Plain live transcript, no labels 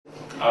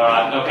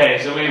Alright, okay,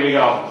 so here we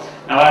go.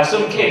 Now,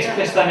 some kids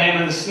piss their name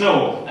in the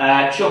snow.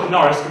 Chuck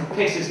Norris can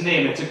piss his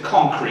name into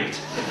concrete.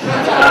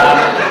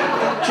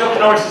 Chuck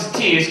Norris's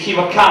tears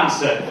cure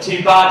cancer.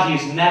 Too bad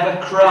he's never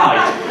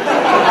cried.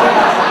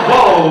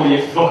 Whoa,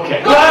 you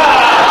fucker.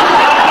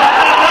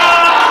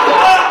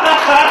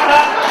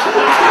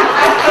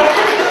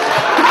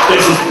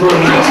 This is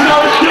brilliant. Chuck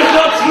Norris does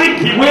not sleep,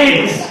 he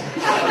wins.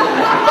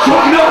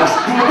 Chuck Norris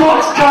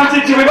once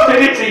counted to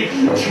infinity.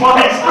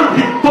 Twice,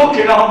 he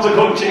fucking arms to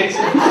go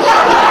chasing.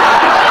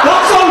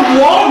 That's on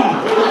one!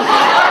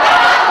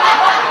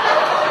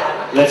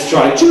 Let's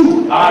try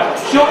 2.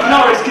 Chuck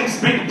Norris can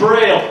speak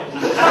Braille.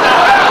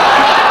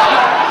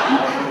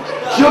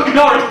 Chuck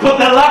Norris put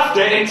the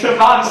laughter into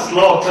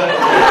manslaughter.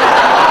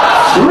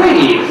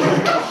 3.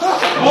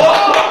 What?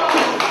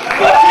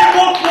 Fucking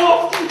woof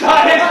woof!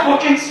 That is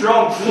fucking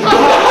strong.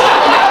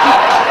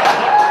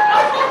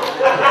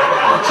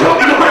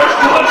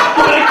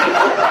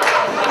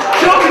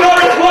 Chuck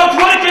Norris once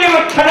won a game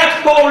of Connect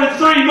 4 in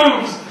 3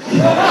 moves.